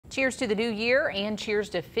Cheers to the new year and cheers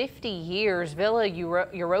to 50 years. Villa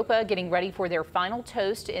Europa getting ready for their final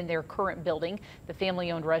toast in their current building. The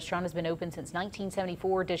family-owned restaurant has been open since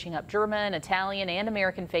 1974, dishing up German, Italian, and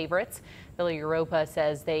American favorites. Villa Europa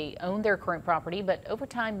says they own their current property, but over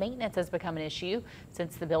time maintenance has become an issue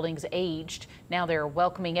since the building's aged. Now they're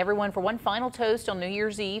welcoming everyone for one final toast on New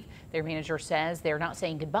Year's Eve. Their manager says they're not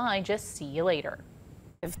saying goodbye, just see you later.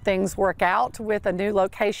 If things work out with a new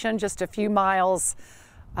location just a few miles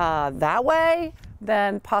that way,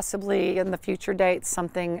 then possibly in the future dates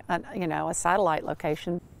something, a satellite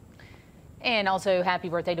location. And also happy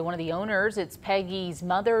birthday to one of the owners. It's Peggy's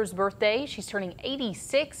mother's birthday. She's turning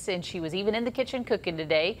 86 and she was even in the kitchen cooking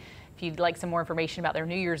today. If you'd like some more information about their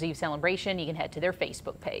New Year's Eve celebration, you can head to their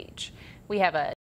Facebook page. We have a